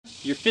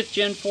your 5th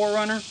gen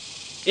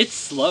 4Runner, it's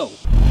slow.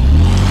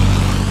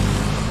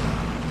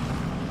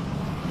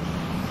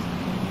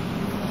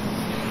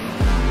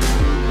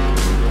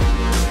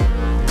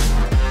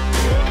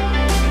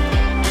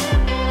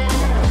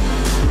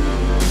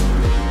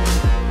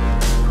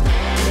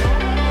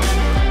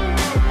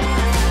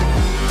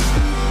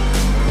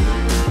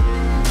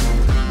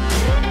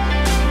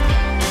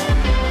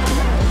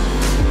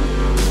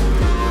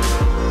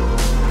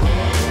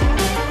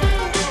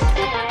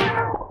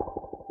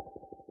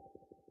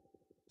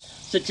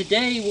 So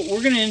today what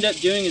we're going to end up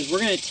doing is we're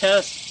going to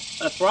test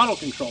a throttle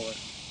controller,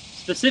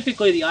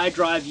 specifically the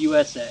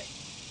iDrive-USA.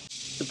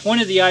 The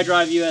point of the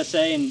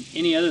iDrive-USA and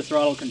any other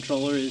throttle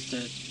controller is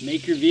to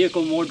make your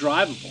vehicle more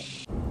drivable.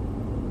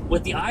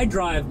 What the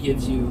iDrive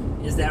gives you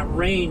is that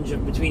range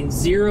of between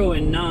 0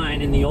 and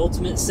 9 in the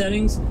ultimate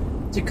settings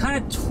to kind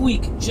of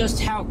tweak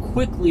just how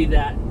quickly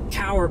that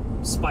power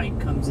spike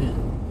comes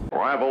in.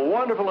 Well, I have a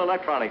wonderful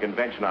electronic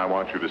invention I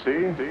want you to see.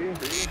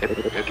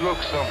 It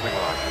looks something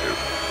like this.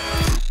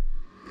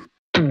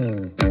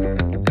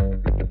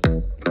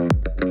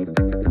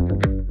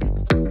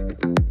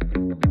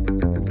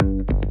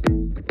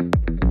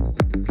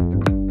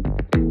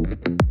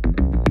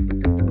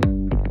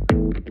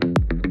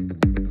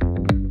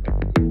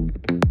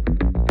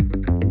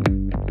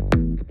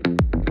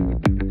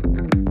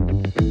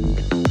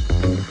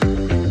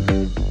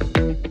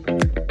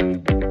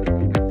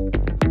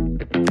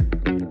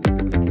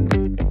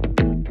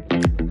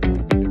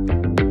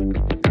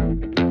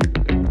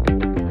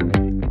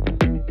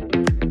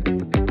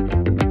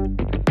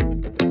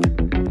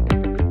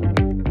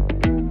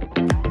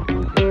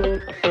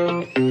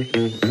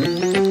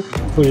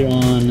 Put it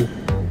on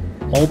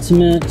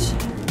ultimate.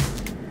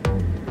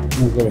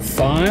 We'll go to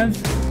 5.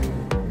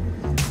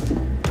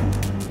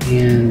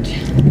 And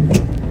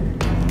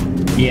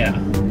yeah,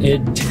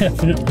 it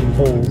definitely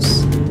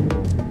pulls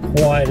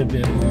quite a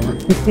bit more.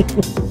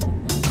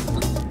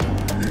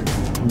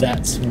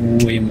 That's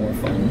way more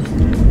fun.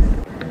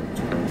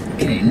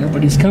 Okay,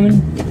 nobody's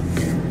coming.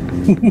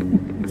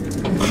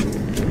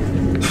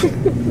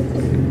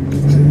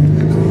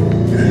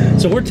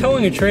 So we're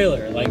towing a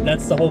trailer, like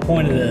that's the whole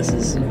point of this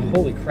is,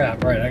 holy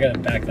crap, right, I gotta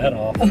back that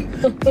off.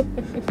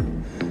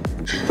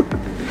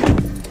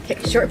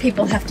 Okay, short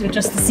people have to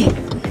adjust the seat.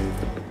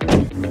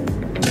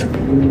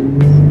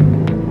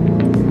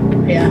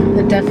 Yeah,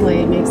 it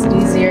definitely makes it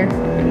easier.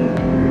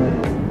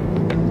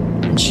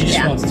 She just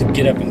wants to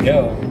get up and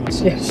go.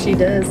 Yeah, she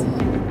does.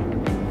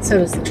 So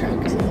does the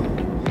truck.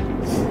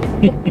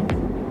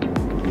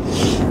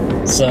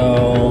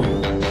 So,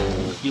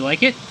 you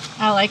like it?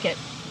 I like it.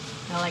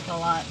 I like it a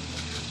lot.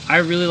 I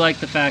really like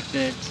the fact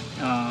that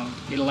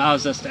it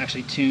allows us to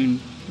actually tune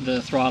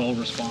the throttle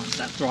response,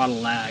 that throttle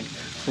lag,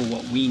 for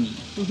what we need.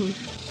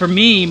 For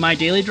me, my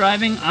daily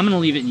driving, I'm going to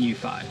leave it in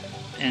U5,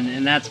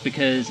 and that's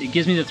because it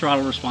gives me the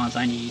throttle response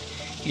I need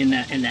in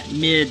that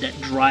that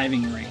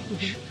driving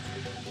range.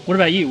 What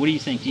about you? What do you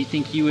think? Do you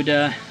think you would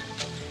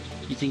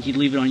you think you'd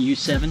leave it on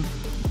U7?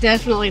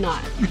 Definitely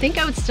not. I think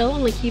I would still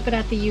only keep it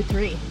at the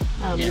U3.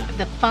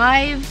 The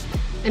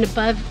 5 and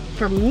above,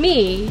 for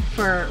me,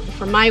 for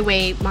my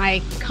weight,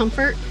 my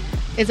comfort,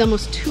 is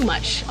almost too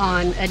much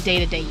on a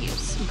day-to-day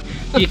use.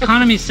 The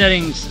economy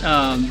settings,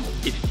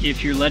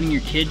 if you're letting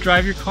your kid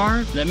drive your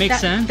car, that makes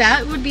sense.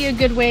 That would be a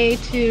good way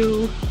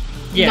to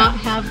not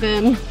have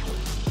them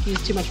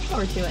use too much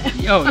power to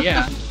it. Oh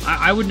yeah,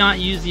 I would not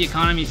use the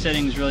economy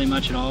settings really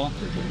much at all.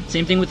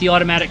 Same thing with the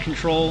automatic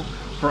control.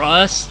 For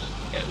us,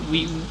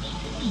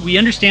 we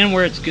understand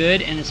where it's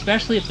good, and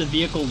especially if the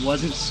vehicle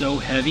wasn't so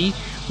heavy,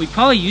 we'd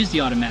probably use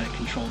the automatic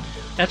control.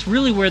 That's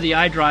really where the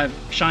iDrive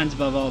shines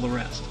above all the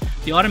rest.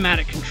 The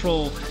automatic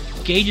control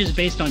gauges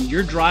based on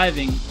your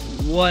driving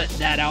what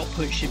that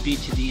output should be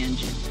to the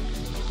engine.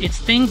 It's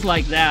things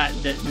like that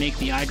that make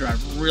the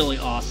iDrive really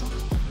awesome.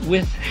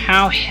 With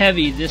how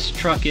heavy this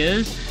truck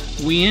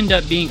is, we end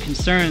up being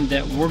concerned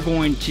that we're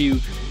going to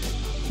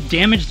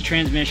damage the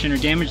transmission or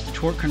damage the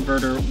torque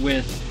converter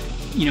with,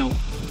 you know,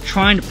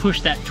 trying to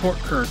push that torque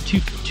curve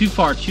too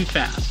far too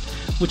fast,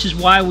 which is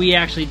why we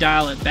actually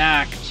dial it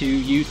back to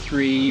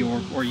U3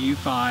 or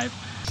U5.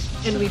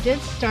 And we did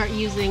start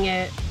using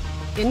it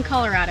in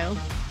Colorado,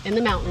 in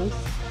the mountains,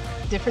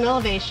 different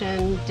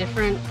elevation,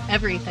 different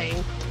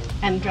everything,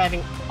 and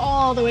driving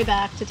all the way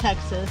back to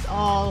Texas,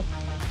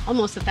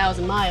 almost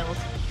 1,000 miles,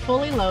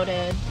 fully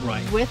loaded,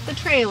 with the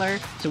trailer.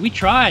 So we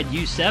tried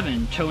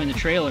U7 towing the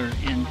trailer,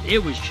 and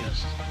it was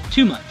just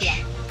too much.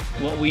 Yeah.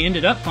 What we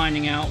ended up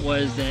finding out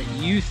was that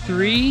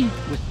U3,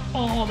 with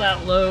all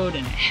that load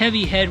and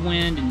heavy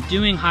headwind and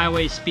doing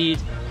highway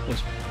speeds,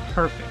 was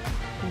perfect.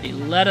 It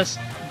let us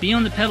be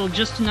on the pedal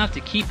just enough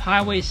to keep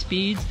highway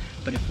speeds,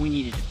 but if we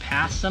needed to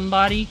pass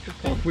somebody,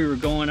 or if we were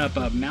going up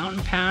a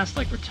mountain pass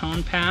like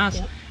Raton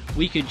Pass,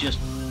 we could just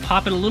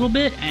pop it a little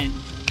bit and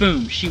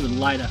boom, she would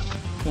light up.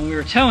 When we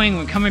were towing,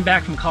 when coming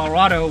back from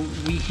Colorado,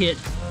 we hit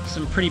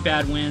some pretty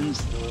bad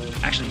winds,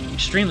 actually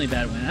extremely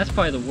bad wind. That's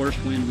probably the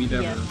worst wind we've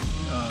ever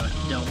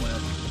dealt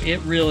with. It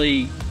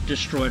really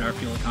destroyed our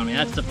fuel economy.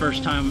 That's the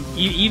first time,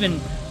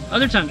 even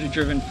Other times we've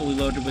driven fully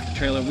loaded with the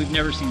trailer, we've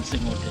never seen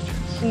single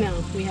digits.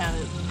 No, we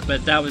haven't.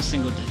 But that was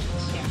single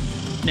digits. Yeah.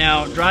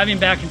 Now, driving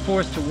back and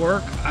forth to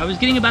work, I was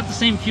getting about the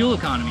same fuel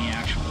economy,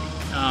 actually.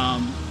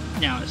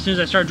 Now, as soon as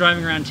I started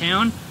driving around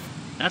town,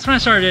 that's when I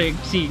started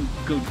to see it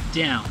go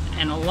down.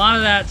 And a lot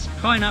of that's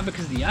probably not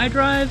because of the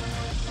iDrive.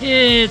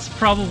 It's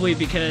probably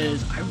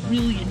because I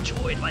really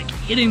enjoyed like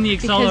hitting the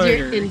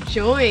accelerator. Because you're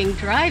enjoying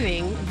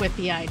driving with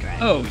the iDrive.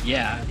 Oh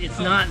yeah, it's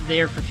not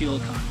there for fuel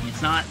economy.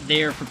 It's not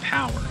there for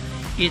power.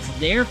 It's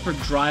there for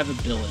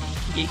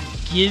drivability. It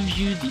gives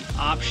you the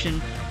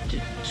option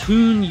to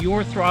tune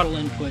your throttle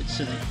input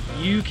so that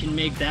you can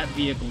make that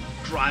vehicle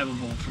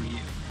drivable for you.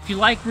 If you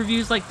like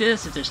reviews like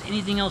this, if there's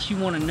anything else you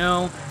want to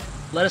know,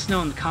 let us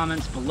know in the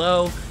comments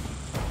below.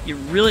 It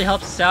really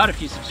helps us out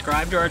if you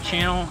subscribe to our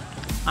channel.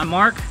 I'm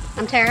Mark.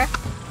 I'm Tara.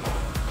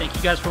 Thank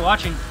you guys for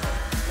watching.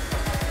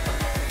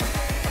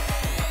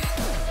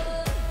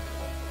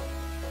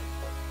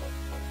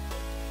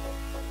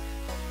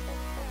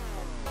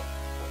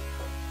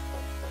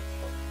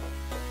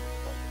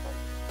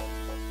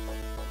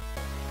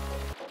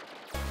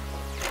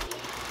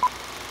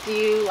 Do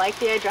you like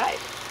the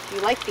iDrive? Do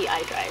you like the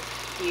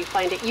iDrive? Do you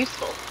find it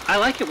useful? I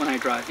like it when I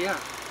drive, yeah.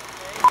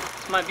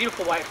 It's my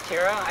beautiful wife,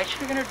 Tara. I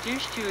should have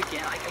introduced you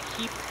again.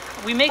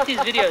 We make these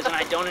videos and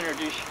I don't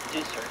introduce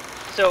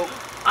her. So,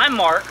 I'm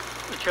Mark,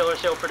 with Trailer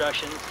Sale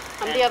Productions.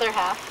 I'm the other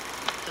half.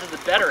 This is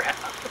the better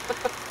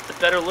half. The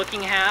better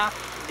looking half,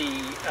 the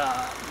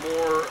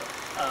more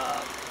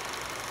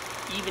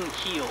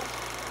even-keeled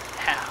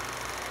half.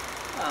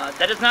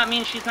 That does not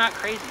mean she's not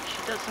crazy.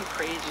 She does some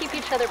crazy Keep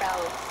things. each other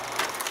balanced.